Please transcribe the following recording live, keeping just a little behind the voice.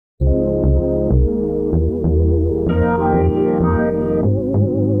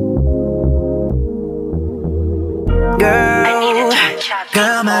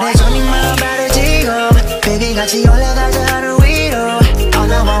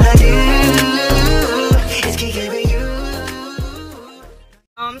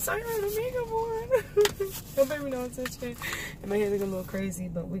And my hair looking a little crazy,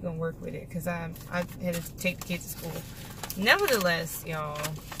 but we're gonna work with it because I had to take the kids to school. Nevertheless, y'all.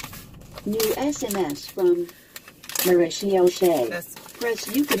 New SMS from Mauricio Shea. That's Press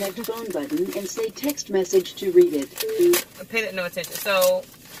Uconnect phone button and say text message to read it. Pay that no attention. So,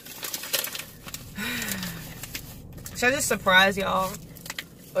 should I just surprise y'all?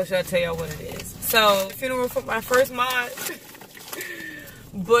 Or should I tell y'all what it is? So, funeral for my first mod.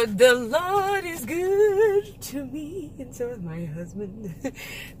 But the Lord is good to me, and so is my husband.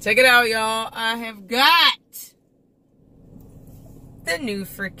 Check it out, y'all. I have got the new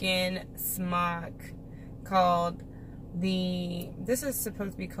freaking Smok called this is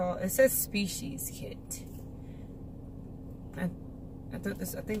supposed to be called, it says Species Kit. I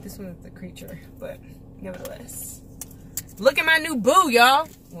think this one is the creature, but nevertheless. Look at my new boo, y'all.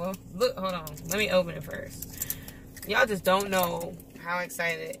 Well, look, hold on. Let me open it first. Y'all just don't know how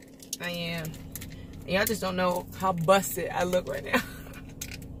excited I am. Y'all just don't know how busted I look right now.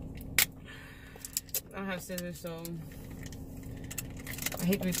 I don't have scissors, so I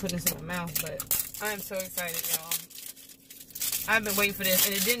hate to be putting this in my mouth, but I am so excited, y'all. I've been waiting for this,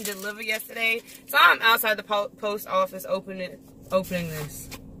 and it didn't deliver yesterday, so I'm outside the post office opening this.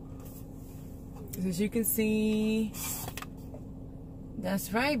 As you can see,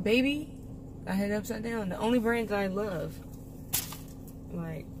 that's right, baby. I had it upside down. The only brand that I love.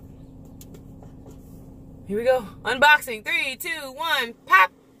 Like, here we go. Unboxing. 3, 2, 1,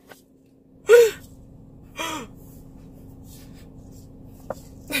 pop.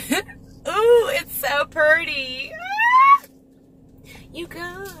 Ooh, it's so pretty. You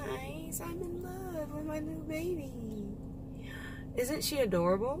guys, I'm in love with my new baby. Isn't she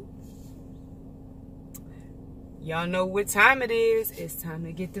adorable? Y'all know what time it is. It's time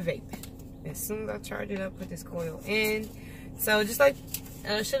to get the vape. As soon as I charge it up, put this coil in. So just like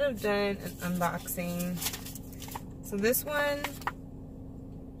I should have done an unboxing. So this one,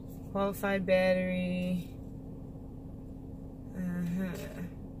 qualified battery.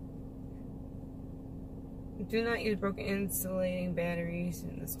 Do not use broken insulating batteries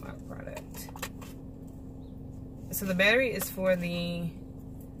in the Smok product. So the battery is for the,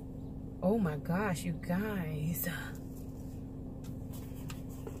 oh my gosh, you guys.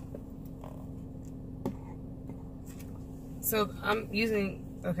 So I'm using,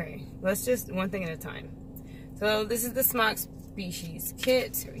 okay, let's just one thing at a time. So this is the Smok Species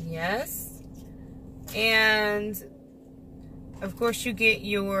Kit, yes. And of course you get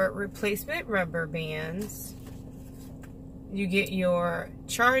your replacement rubber bands. You get your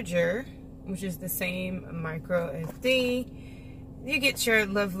charger, which is the same micro SD. You get your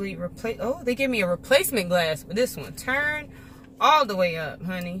lovely oh, they gave me a replacement glass with this one. Turn all the way up,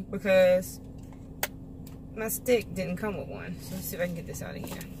 honey, because my stick didn't come with one. So let's see if I can get this out of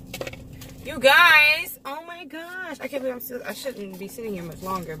here. You guys, oh my gosh. I can't believe I shouldn't be sitting here much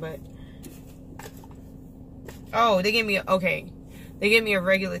longer, but oh, they gave me okay. They gave me a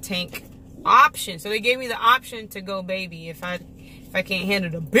regular tank option. So they gave me the option to go baby if I can't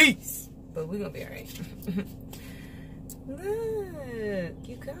handle the beast. But we're gonna be alright. Look,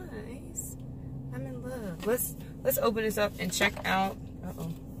 you guys. I'm in love. Let's open this up and check out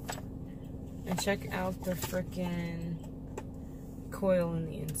and check out the freaking coil on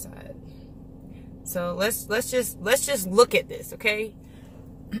the inside. So let's just look at this, okay?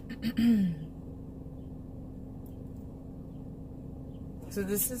 So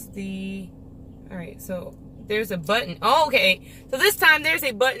this is the, all right, so there's a button. Oh, okay. So this time there's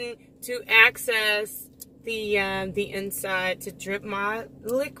a button to access the inside to drip my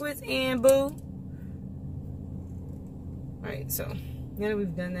liquids and boo. All right, so now that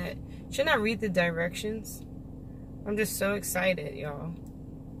we've done that, shouldn't I read the directions? I'm just so excited, y'all.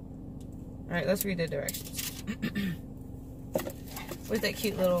 All right, let's read the directions. Where's that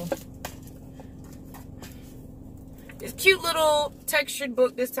cute little... This cute little textured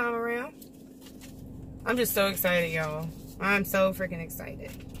book this time around. I'm just so excited, y'all. I'm so freaking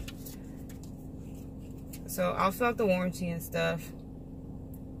excited. So I'll fill out the warranty and stuff.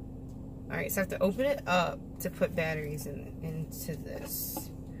 Alright, so I have to open it up to put batteries into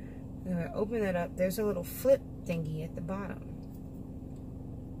this. I'm gonna open it up. There's a little flip thingy at the bottom.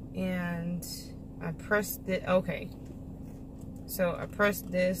 And I pressed it. Okay. So I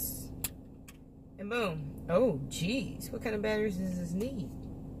pressed this. And boom. Oh, geez. What kind of batteries does this need?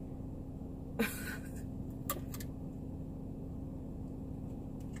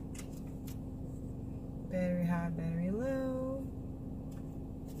 Battery high, battery low.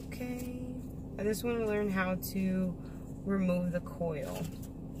 Okay. I just want to learn how to remove the coil.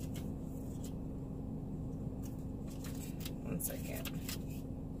 One second.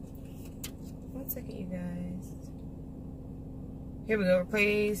 One second, you guys. Here we go.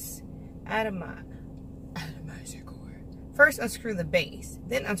 Replace atomizer core. First, unscrew the base,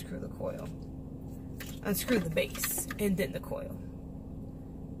 then unscrew the coil. Unscrew the base, and then the coil.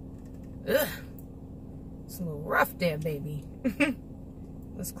 Ugh. It's a little rough there, baby.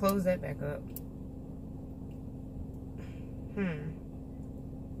 Let's close that back up.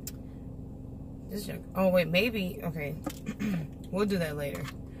 This junk. Oh, wait, maybe. Okay. We'll do that later.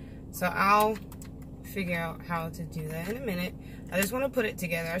 So I'll figure out how to do that in a minute. I just want to put it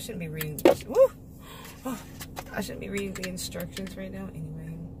together. I shouldn't be reading. Woo! Oh, I shouldn't be reading the instructions right now anyway.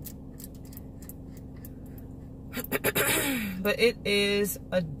 But it is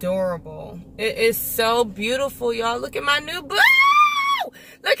adorable. It is so beautiful, y'all. Look at my new boo!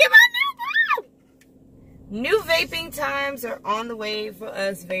 Look at my new boo! New vaping times are on the way for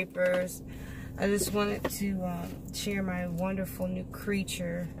us vapors. I just wanted to share my wonderful new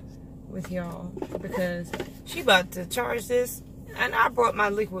creature with y'all because she about to charge this, and I brought my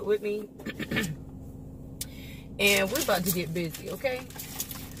liquid with me. And we're about to get busy, okay?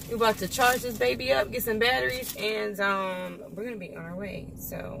 We're about to charge this baby up, get some batteries, and we're gonna be on our way.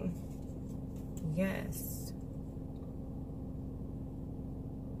 So yes,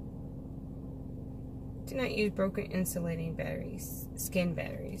 do not use broken insulating batteries, skin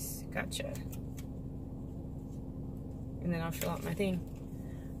batteries. Gotcha. And then I'll fill out my thing.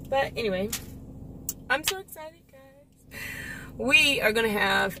 But anyway, I'm so excited, guys. We are gonna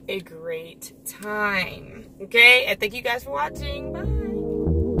have a great time. Okay, and thank you guys for watching. Bye.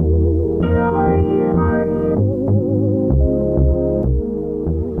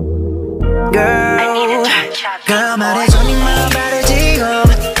 Girl, 말해줘 네 마음 바로 지금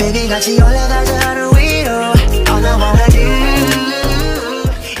baby 같이 올라